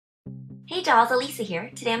Hey dolls, Elisa here.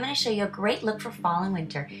 Today I'm going to show you a great look for fall and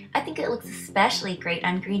winter. I think it looks especially great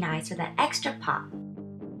on green eyes for that extra pop.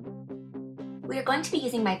 We are going to be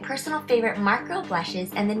using my personal favorite Mark Girl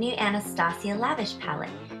blushes and the new Anastasia Lavish Palette.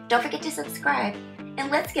 Don't forget to subscribe, and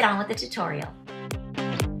let's get on with the tutorial.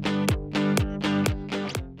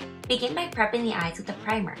 Begin by prepping the eyes with a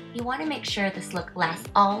primer. You want to make sure this look lasts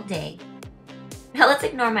all day. Now let's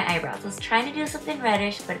ignore my eyebrows. I was trying to do something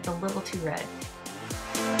reddish, but it's a little too red.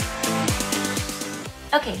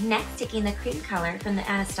 Okay, next, taking the cream color from the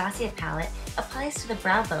Anastasia palette applies to the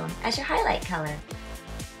brow bone as your highlight color.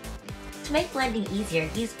 To make blending easier,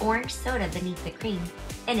 use orange soda beneath the cream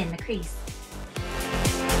and in the crease.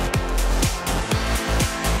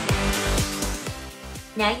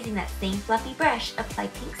 Now, using that same fluffy brush, apply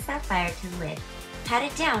pink Sapphire to the lid. Pat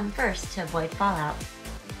it down first to avoid fallout.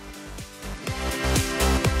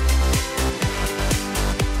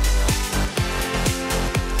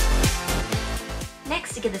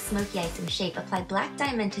 Next, to give the smoky eye some shape, apply black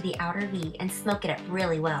diamond to the outer V and smoke it up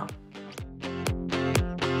really well.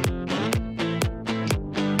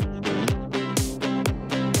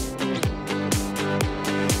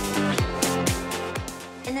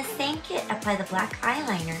 In the same kit, apply the black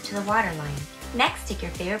eyeliner to the waterline. Next, take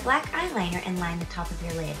your favorite black eyeliner and line the top of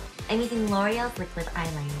your lid. I'm using L'Oreal's liquid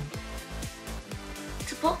eyeliner.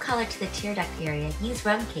 To pull color to the tear duct area, use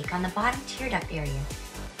rum cake on the bottom tear duct area.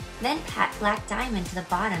 Then pat black diamond to the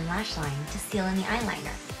bottom lash line to seal in the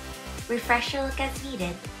eyeliner. Refresh your look as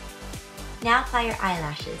needed. Now apply your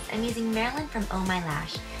eyelashes. I'm using Marilyn from Oh My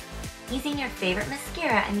Lash. Using your favorite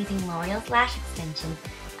mascara, I'm using L'Oreal's Lash Extensions.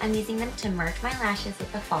 I'm using them to merge my lashes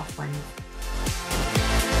with the false ones.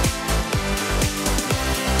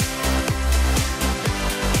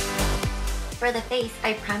 For the face,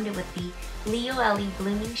 I primed it with the Loreal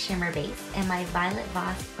Blooming Shimmer Base and my Violet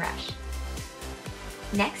Voss brush.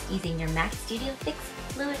 Next, using your MAC Studio Fix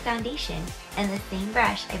Fluid Foundation and the same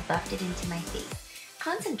brush, I buffed it into my face,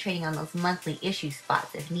 concentrating on those monthly issue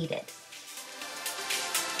spots if needed.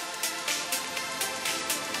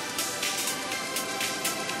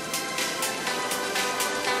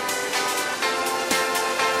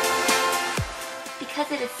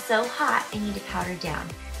 Because it is so hot, I need to powder down,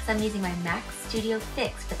 so I'm using my MAC Studio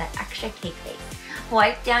Fix for that extra cake face.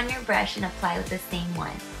 Wipe down your brush and apply with the same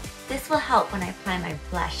one. This will help when I apply my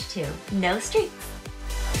blush too. No streaks!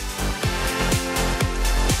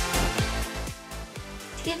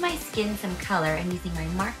 To give my skin some color, I'm using my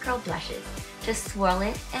Mark Girl blushes. Just swirl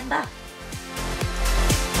it and buff.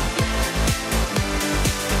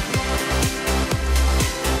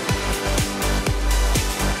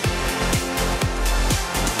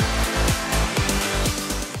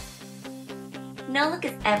 No look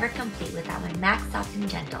is ever complete without my MAC Soft and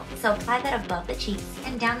Gentle, so apply that above the cheeks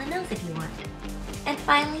and down the nose if you want. And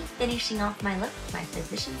finally, finishing off my look with my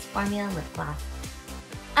Physicians Formula lip gloss.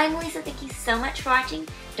 I'm Lisa, thank you so much for watching.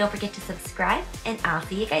 Don't forget to subscribe, and I'll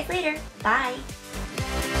see you guys later. Bye!